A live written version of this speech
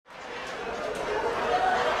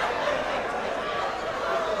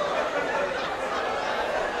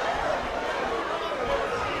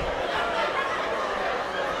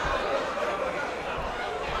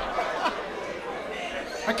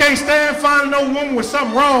can't stand finding no woman with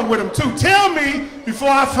something wrong with them too. Tell me before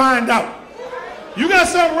I find out. You got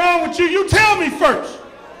something wrong with you, you tell me first.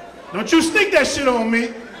 Don't you sneak that shit on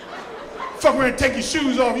me. Fuck around and take your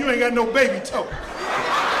shoes off, you ain't got no baby toe.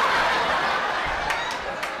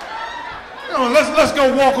 Let's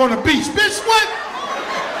go walk on the beach. Bitch, what?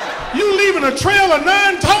 You leaving a trail of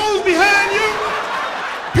 9 toes behind you?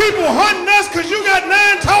 People hunting us because you got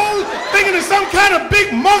 9 toes, thinking it's some kind of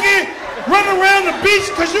big monkey running around the beach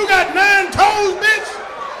because you got 9 toes, bitch?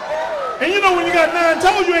 And you know when you got 9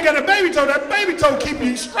 toes, you ain't got a baby toe. That baby toe keep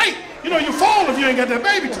you straight. You know you fall if you ain't got that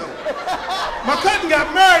baby toe. My cousin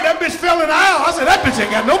got married, that bitch fell in the aisle. I said, that bitch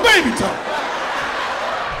ain't got no baby toe.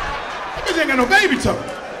 That bitch ain't got no baby toe.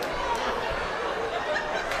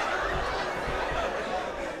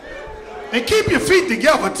 And keep your feet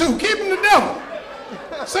together too, keep them together.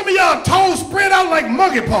 Some of y'all toes spread out like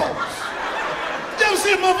monkey paws. You ever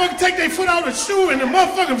see a motherfucker take their foot out of the shoe and the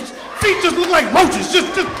motherfucker's feet just look like roaches?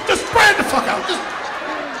 Just spread the fuck out.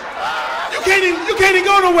 You can't even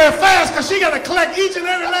go nowhere fast because she got to collect each and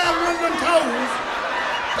every last one of them toes.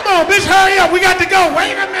 Come on, bitch, hurry up, we got to go.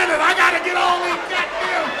 Wait a minute, I got to get all these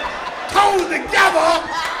goddamn toes together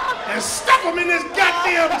and stuff them in this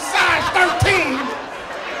goddamn size 13.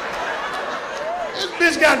 This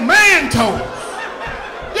bitch got man toes.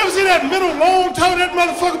 You ever see that middle long toe that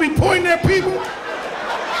motherfucker be pointing at people?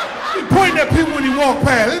 He pointing at people when he walk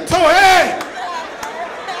past. That toe, hey!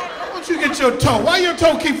 Why don't you get your toe? Why your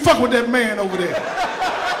toe keep fucking with that man over there?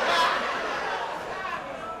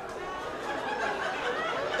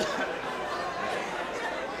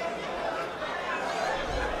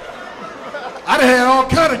 I done had all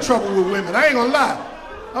kind of trouble with women. I ain't gonna lie.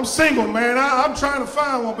 I'm single, man. I'm trying to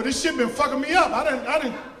find one, but this shit been fucking me up. I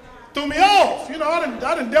done threw me off. You know, I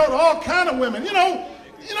done dealt with all kind of women. You know,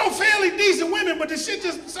 fairly decent women, but the shit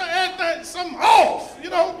just acting something off. You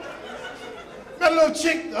know, got a little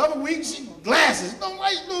chick the other week. She glasses. Don't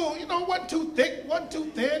like little. You know, wasn't too thick, wasn't too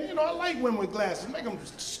thin. You know, I like women with glasses. Make them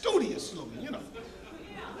studious looking. You know,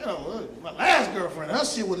 my last girlfriend, her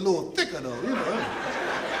shit was a little thicker though. You know.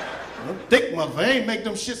 Them thick motherfucker ain't make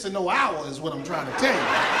them shits in no hour is what I'm trying to tell you.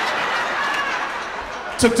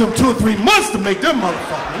 Took them 2 or 3 months to make them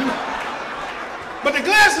motherfucker, you know. But the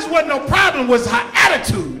glasses wasn't no problem, was her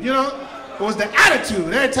attitude, you know. It was the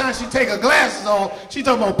attitude. Every time she take her glasses off, she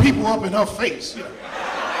talking about people up in her face, you know.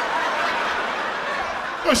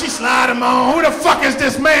 So she slide them on, who the fuck is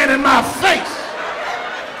this man in my face?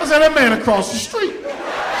 I said, that man across the street.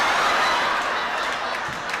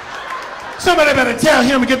 Somebody better tell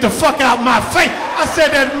him to get the fuck out my face. I said,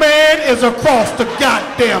 that man is across the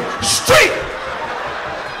goddamn street.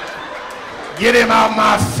 Get him out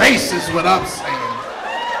my face is what I'm saying.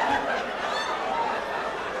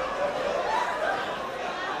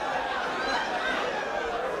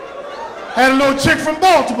 Had a little chick from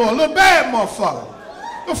Baltimore, a little bad motherfucker.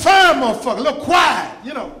 A little fine motherfucker, a little quiet,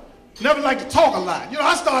 you know. Never liked to talk a lot. You know,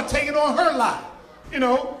 I started taking on her lot. You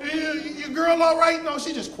know, your girl all right? No,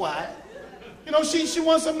 she just quiet. You know, she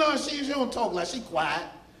wants something, no, she don't talk like, she quiet.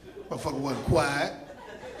 Motherfucker wasn't quiet.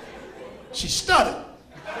 She stuttered.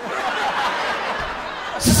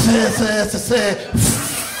 She.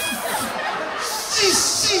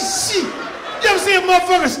 You ever see a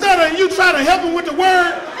motherfucker stutter and you try to help him with the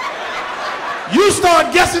word? You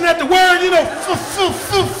start guessing at the word, you know,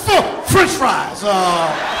 French fries,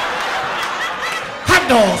 hot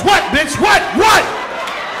dogs, what, bitch, what?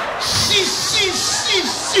 She.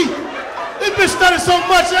 This bitch stuttered so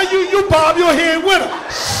much, you bob your head with her.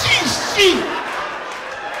 She.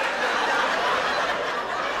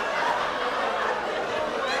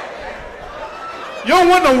 You don't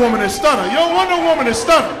want no woman that stutter. You don't want no woman that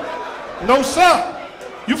stutter. No, sir.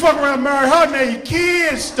 You fuck around and marry her, now your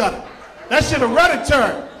kids stutter. That shit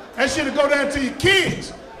hereditary. That shit'll go down to your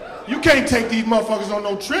kids. You can't take these motherfuckers on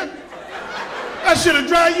no trip. That shit'll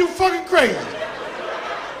drive you fucking crazy.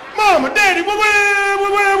 Mama, daddy, where?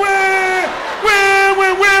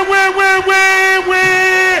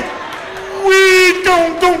 We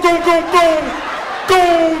don't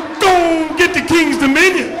get the king's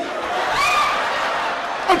dominion.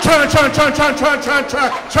 I'm trying to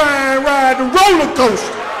ride the roller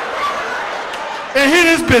coaster. And here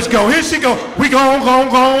this bitch go, here she go. We gon'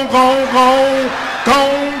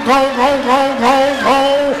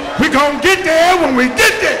 We gon' get there when we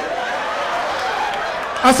get there.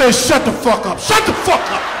 I said, shut the fuck up. Shut the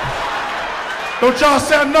fuck up. Don't y'all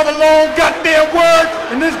say another long goddamn word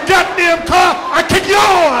in this goddamn car, I kick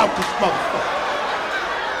y'all out this motherfucker.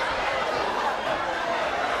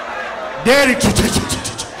 Daddy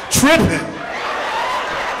tripping.